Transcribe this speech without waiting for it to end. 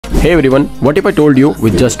Hey everyone, what if I told you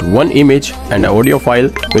with just one image and an audio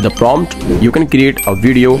file with a prompt, you can create a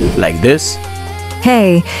video like this?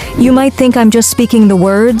 Hey, you might think I'm just speaking the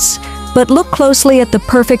words, but look closely at the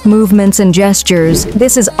perfect movements and gestures.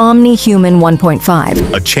 This is Omnihuman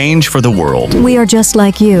 1.5. A change for the world. We are just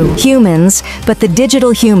like you, humans, but the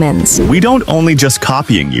digital humans. We don't only just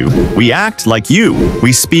copying you, we act like you.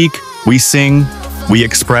 We speak, we sing, we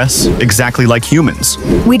express exactly like humans.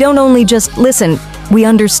 We don't only just listen, we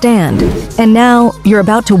understand. And now you're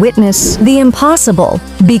about to witness the impossible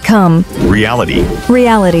become Reality.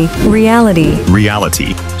 reality.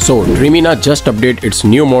 Reality. So Dreamina just updated its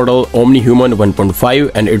new model Omnihuman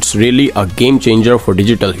 1.5 and it's really a game changer for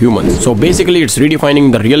digital humans. So basically it's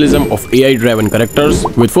redefining the realism of AI driven characters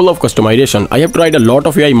with full of customization. I have tried a lot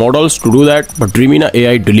of AI models to do that, but Dreamina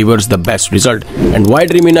AI delivers the best result. And why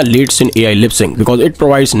Dreamina leads in AI lip sync? Because it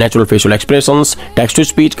provides natural facial expressions, text to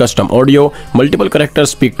speech, custom audio, multiple characters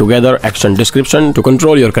speak together, action description to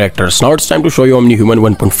control your characters. Now it's time to show you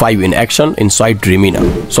Omnihuman 1.5 in action inside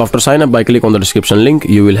Dreamina. So after sign up by click on the description link,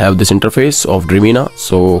 you will have this interface of Dreamina.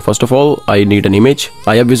 So first of all, I need an image.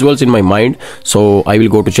 I have visuals in my mind, so I will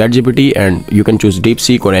go to ChatGPT and you can choose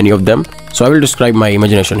DeepSeek or any of them. So I will describe my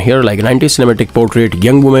imagination here like 90s cinematic portrait,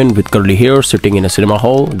 young woman with curly hair sitting in a cinema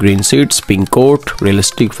hall, green seats, pink coat,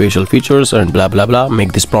 realistic facial features and blah blah blah.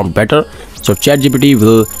 Make this prompt better. So ChatGPT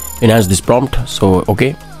will enhance this prompt. So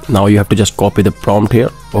okay, now you have to just copy the prompt here.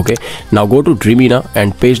 Okay, now go to Dreamina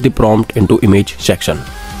and paste the prompt into image section.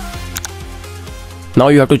 Now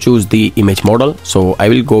you have to choose the image model. So I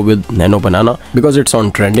will go with Nano Banana because it's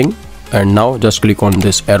on trending. And now just click on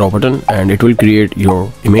this arrow button and it will create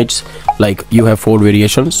your image. Like you have 4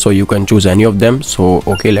 variations, so you can choose any of them. So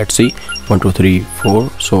okay, let's see, 1 2 3 4.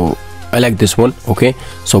 So I like this one. Okay,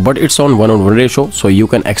 so but it's on 1:1 ratio, so you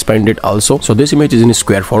can expand it also. So this image is in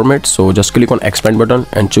square format, so just click on expand button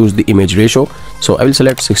and choose the image ratio. So I will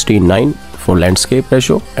select 16:9 for landscape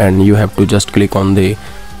ratio and you have to just click on the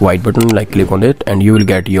white button, like click on it and you will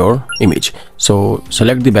get your image. So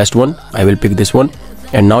select the best one. I will pick this one.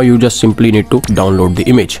 And now you just simply need to download the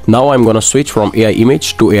image. Now I'm gonna switch from AI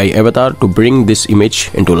image to AI avatar to bring this image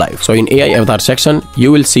into life. So in AI avatar section,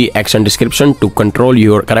 you will see action description to control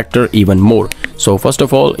your character even more. So first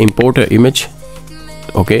of all, import an image.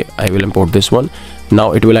 Okay, I will import this one.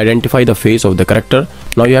 Now it will identify the face of the character.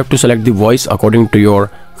 Now you have to select the voice according to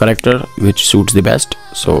your character which suits the best.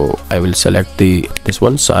 So I will select this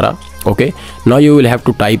one, Sarah. Okay, now you will have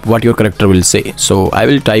to type what your character will say. So I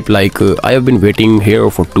will type like I have been waiting here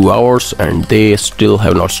for 2 hours and they still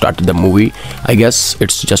have not started the movie. I guess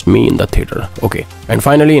it's just me in the theater. Okay, and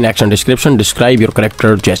finally in action description, describe your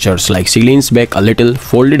character gestures like she leans back a little,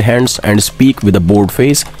 folded hands and speak with a bored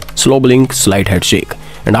face, slow blink, slight head shake.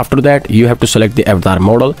 And after that you have to select the avatar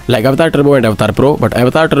model like Avatar Turbo and Avatar Pro, but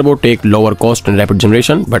Avatar Turbo take lower cost and rapid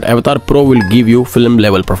generation, but Avatar Pro will give you film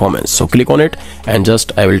level performance. So click on it and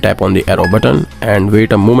just I will tap on the arrow button and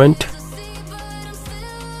wait a moment.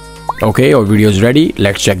 Okay, our video is ready.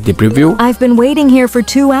 Let's check the preview. I've been waiting here for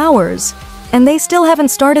 2 hours, and they still haven't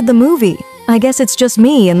started the movie. I guess it's just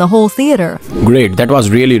me in the whole theater. Great, that was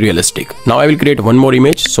really realistic. Now I will create one more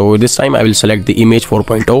image. So this time I will select the image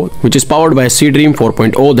 4.0, which is powered by Dream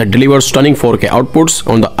 4.0 that delivers stunning 4K outputs.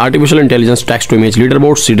 On the artificial intelligence text to image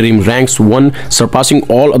leaderboard, Dream ranks 1, surpassing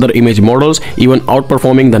all other image models, even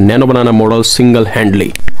outperforming the Nano Banana model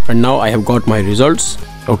single-handedly. And now I have got my results.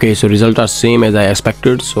 Okay, so results are same as I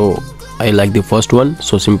expected. So I like the first one.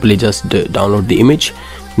 So simply just download the image.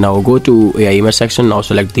 Now go to AI image section. Now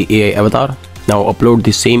select the AI avatar. Now upload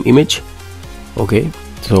the same image. Okay,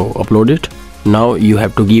 so upload it. Now you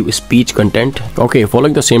have to give speech content. Okay,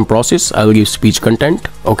 following the same process, I will give speech content.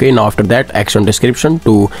 Okay, now after that, action description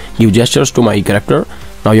to give gestures to my character.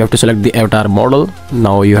 Now you have to select the avatar model.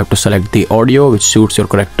 Now you have to select the audio which suits your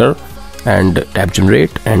character and tap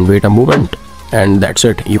generate and wait a moment. And that's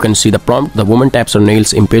it. You can see the prompt. The woman taps her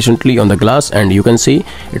nails impatiently on the glass and you can see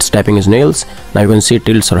it's tapping his nails. Now you can see it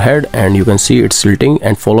tilts her head and you can see it's tilting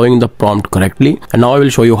and following the prompt correctly. And now I will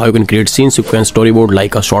show you how you can create scene sequence storyboard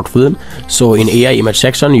like a short film. So in AI image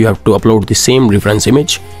section, you have to upload the same reference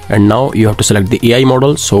image and now you have to select the AI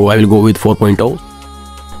model. So I will go with 4.0.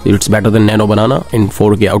 It's better than Nano Banana in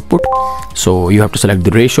 4K output. So you have to select the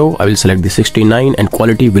ratio. I will select the 69 and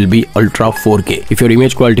quality will be ultra 4K. If your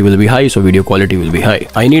image quality will be high, so video quality will be high.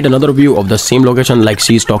 I need another view of the same location like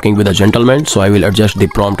she's talking with a gentleman. So I will adjust the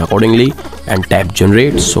prompt accordingly and tap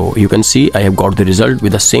generate. So you can see I have got the result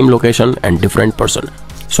with the same location and different person.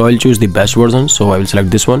 So I'll choose the best version. So I will select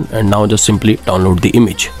this one and now just simply download the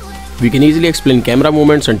image. We can easily explain camera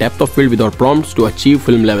movements and depth of field with our prompts to achieve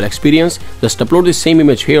film level experience. Just upload the same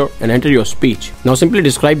image here and enter your speech. Now simply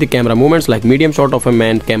describe the camera movements like medium shot of a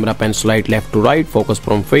man, camera pan slide left to right, focus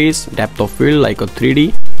from face, depth of field like a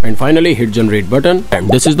 3D, and finally hit generate button. And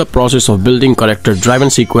this is the process of building character driven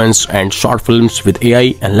sequence and short films with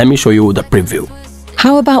AI, and let me show you the preview.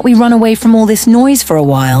 How about we run away from all this noise for a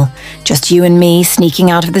while? Just you and me sneaking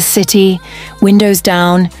out of the city, windows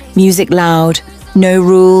down, music loud, no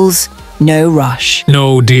rules, no rush.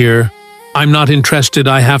 No, dear. I'm not interested.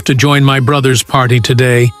 I have to join my brother's party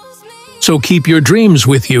today. So keep your dreams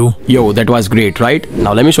with you. Yo, that was great, right?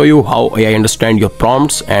 Now let me show you how AI understand your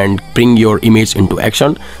prompts and bring your image into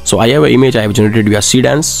action. So I have an image I have generated via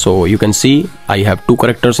Seedance. So you can see I have two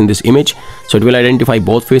characters in this image. So it will identify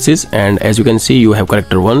both faces, and as you can see you have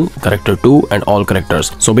character 1, character 2 and all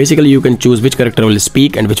characters. So basically you can choose which character will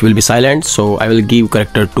speak and which will be silent. So I will give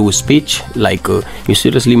character 2 speech like you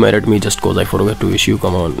seriously mad at me just cause I forgot to wish you.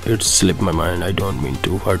 Come on, it slipped my mind. I don't mean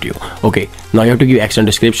to hurt you. Okay, now you have to give action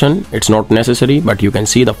description. It's not necessary, but you can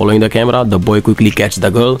see the following the camera, the boy quickly catch the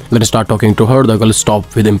girl, then start talking to her. The girl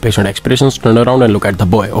stop with impatient expressions, turn around and look at the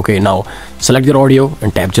boy. Okay, now select your audio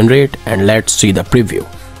and tap generate, and let's see the preview.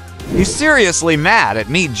 You seriously mad at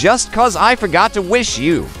me just cause I forgot to wish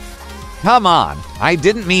you? Come on, I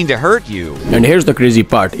didn't mean to hurt you. And here's the crazy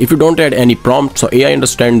part. If you don't add any prompt, so AI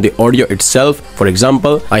understand the audio itself. For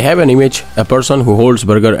example, I have an image, a person who holds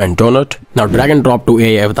burger and donut. Now drag and drop to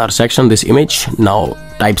AI avatar section this image. Now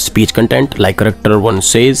type speech content like character 1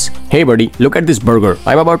 says, "Hey buddy, look at this burger.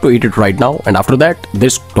 I'm about to eat it right now, and after that,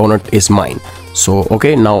 this donut is mine." So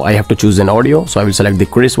okay, now I have to choose an audio. So I will select the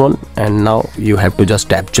Chris one, and now you have to just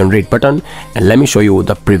tap generate button, and let me show you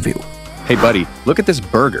the preview. Hey buddy, look at this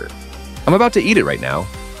burger. I'm about to eat it right now.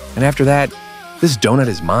 And after that, this donut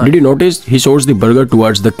is mine. Did you notice he shows the burger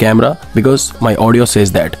towards the camera? Because my audio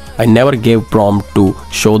says that. I never gave prompt to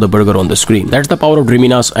show the burger on the screen. That's the power of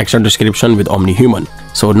Dreamina's action description with Omnihuman.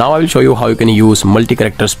 So now I will show you how you can use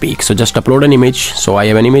multi-character speak. So just upload an image. So I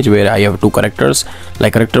have an image where I have two characters.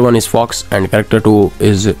 Like character 1 is fox and character 2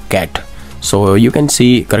 is cat. So you can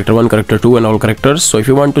see character 1, character 2 and all characters. So if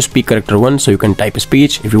you want to speak character 1, so you can type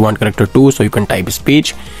speech. If you want character 2, so you can type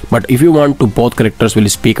speech. But if you want to both characters will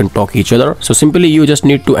speak and talk each other, so simply you just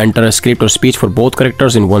need to enter a script or speech for both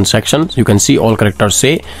characters in one section. You can see all characters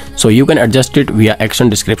say. So you can adjust it via action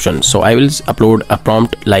description. So I will upload a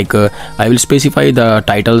prompt like I will specify the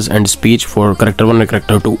titles and speech for character 1 and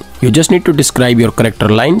character 2. You just need to describe your character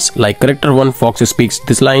lines, like character 1 fox speaks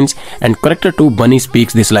these lines and character 2 bunny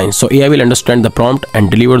speaks these lines. So AI will understand the prompt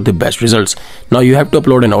and deliver the best results. Now you have to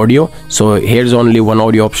upload an audio. So here's only one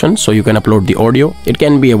audio option. So you can upload the audio. It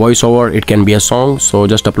can be a voiceover, it can be a song. So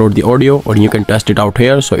just upload the audio, or you can test it out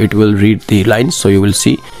here. So it will read the lines. So you will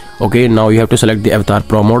see. Okay, now you have to select the Avatar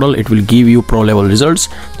Pro model. It will give you pro level results.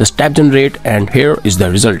 Just tap generate, and here is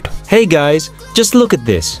the result. Hey guys, just look at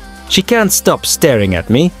this. She can't stop staring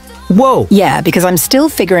at me. Whoa! Yeah, because I'm still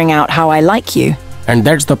figuring out how I like you. And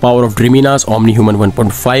that's the power of Dreamina's Omnihuman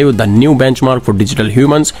 1.5, the new benchmark for digital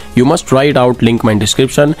humans. You must try it out, link my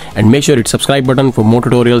description, and make sure hit subscribe button for more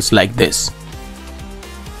tutorials like this.